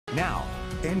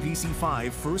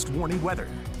NBC5 First Warning Weather,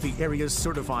 the area's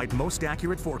certified most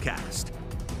accurate forecast.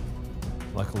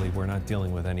 Luckily, we're not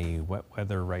dealing with any wet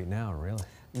weather right now, really.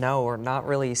 No, we're not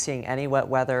really seeing any wet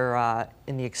weather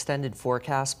in the extended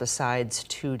forecast besides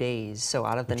 2 days. So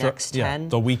out of the next 10. Yeah,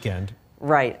 the weekend.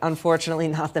 Right. Unfortunately,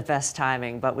 not the best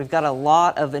timing, but we've got a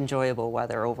lot of enjoyable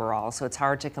weather overall, so it's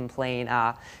hard to complain.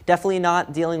 Definitely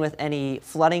not dealing with any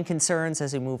flooding concerns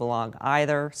as we move along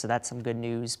either, so that's some good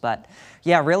news. But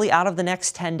yeah, really out of the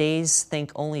next 10 days,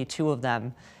 think only 2 of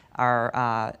them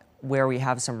are where we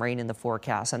have some rain in the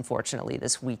forecast, unfortunately,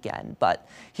 this weekend. But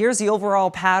here's the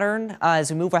overall pattern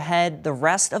as we move ahead the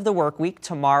rest of the work week.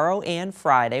 Tomorrow and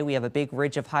Friday, we have a big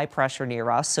ridge of high pressure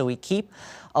near us, so we keep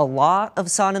a lot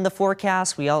of sun in the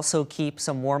forecast. We also keep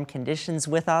some warm conditions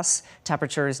with us.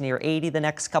 Temperatures near 80 the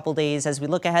next couple days. As we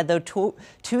look ahead, though,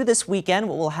 to this weekend,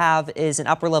 what we'll have is an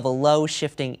upper level low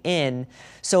shifting in.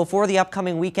 So for the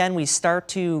upcoming weekend, we start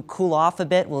to cool off a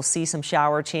bit. We'll see some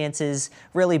shower chances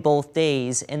really both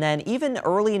days. And then even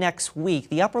early next week,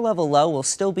 the upper level low will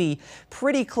still be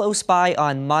pretty close by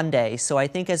on Monday. So I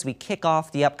think as we kick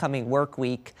off the upcoming work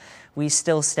week, we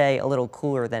still stay a little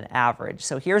cooler than average.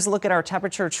 So here's a look at our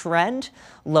temperature trend.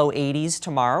 Low 80s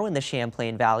tomorrow in the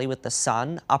Champlain Valley with the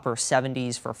sun, upper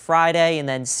 70s for Friday, and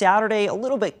then Saturday a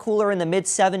little bit cooler in the mid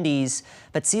 70s.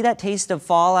 But see that taste of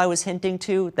fall I was hinting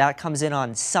to? That comes in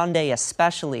on Sunday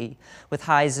especially, with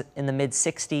highs in the mid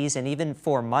 60s, and even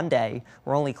for Monday,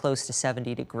 we're only close to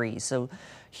 70 degrees. So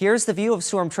here's the view of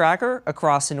Storm Tracker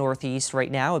across the Northeast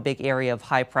right now. A big area of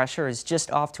high pressure is just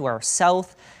off to our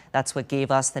south. That's what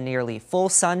gave us the nearly full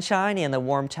sunshine and the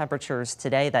warm temperatures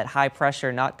today. That high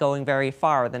pressure not going very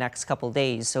far the next couple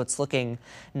days, so it's looking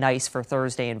nice for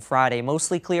Thursday and Friday.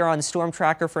 Mostly clear on Storm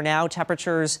Tracker for now.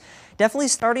 Temperatures definitely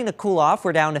starting to cool off.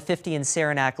 We're down to 50 in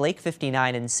Saranac Lake,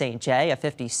 59 in St. Jay, a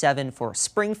 57 for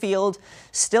Springfield.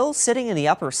 Still sitting in the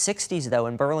upper 60s, though,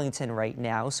 in Burlington right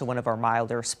now, so one of our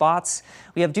milder spots.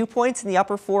 We have dew points in the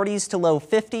upper 40s to low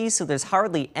 50s, so there's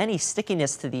hardly any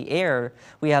stickiness to the air.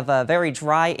 We have a very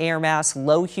dry air mass,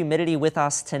 low humidity with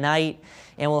us tonight,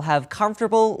 and we'll have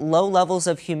comfortable low levels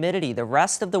of humidity the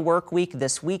rest of the work week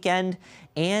this weekend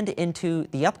and into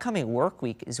the upcoming work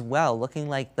week as well, looking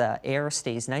like the air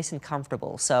stays nice and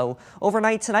comfortable. So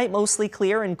overnight tonight, mostly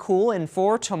clear and cool, and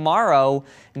for tomorrow,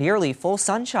 nearly full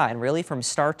sunshine, really from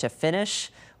start to finish.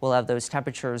 We'll have those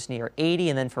temperatures near 80,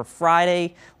 and then for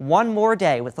Friday, one more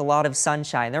day with a lot of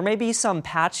sunshine. There may be some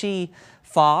patchy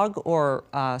fog or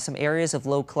some areas of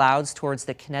low clouds towards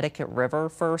the Connecticut River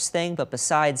first thing, but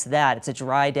besides that, it's a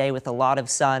dry day with a lot of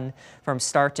sun from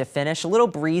start to finish. A little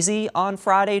breezy on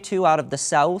Friday, too, out of the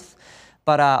south,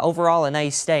 but overall a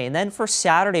nice day. And then for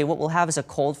Saturday, what we'll have is a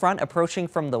cold front approaching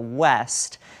from the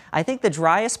west. I think the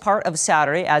driest part of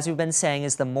Saturday, as we've been saying,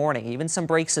 is the morning. Even some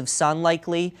breaks of sun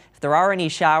likely. If there are any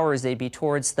showers, they'd be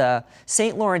towards the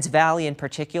St. Lawrence Valley in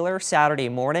particular Saturday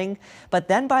morning. But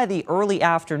then by the early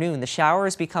afternoon, the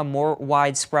showers become more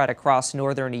widespread across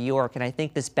northern New York. And I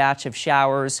think this batch of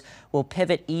showers will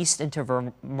pivot east into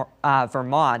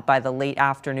Vermont by the late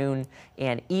afternoon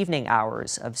and evening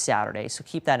hours of Saturday. So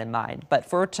keep that in mind. But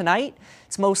for tonight,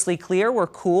 it's mostly clear. We're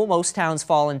cool. Most towns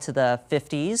fall into the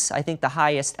 50s. I think the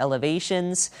highest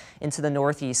elevations into the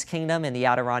Northeast Kingdom and the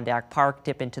Adirondack Park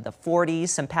dip into the 40s.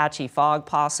 Some patchy fog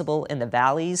possible in the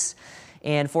valleys.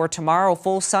 And for tomorrow,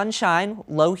 full sunshine,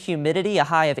 low humidity, a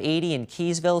high of 80 in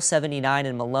Keysville, 79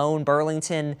 in Malone,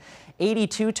 Burlington,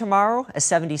 82 tomorrow, a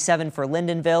 77 for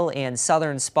Lindenville, and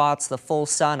southern spots, the full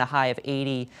sun, a high of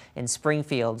 80 in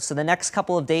Springfield. So the next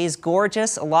couple of days,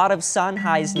 gorgeous, a lot of sun,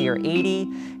 highs near 80.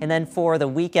 And then for the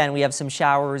weekend, we have some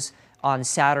showers on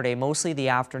Saturday, mostly the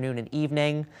afternoon and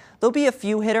evening. There'll be a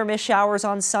few hit or miss showers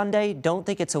on Sunday. Don't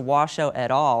think it's a washout at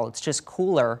all. It's just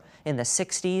cooler in the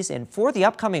 60s. And for the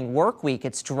upcoming work week,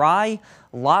 it's dry,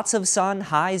 lots of sun,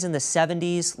 highs in the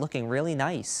 70s, looking really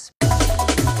nice.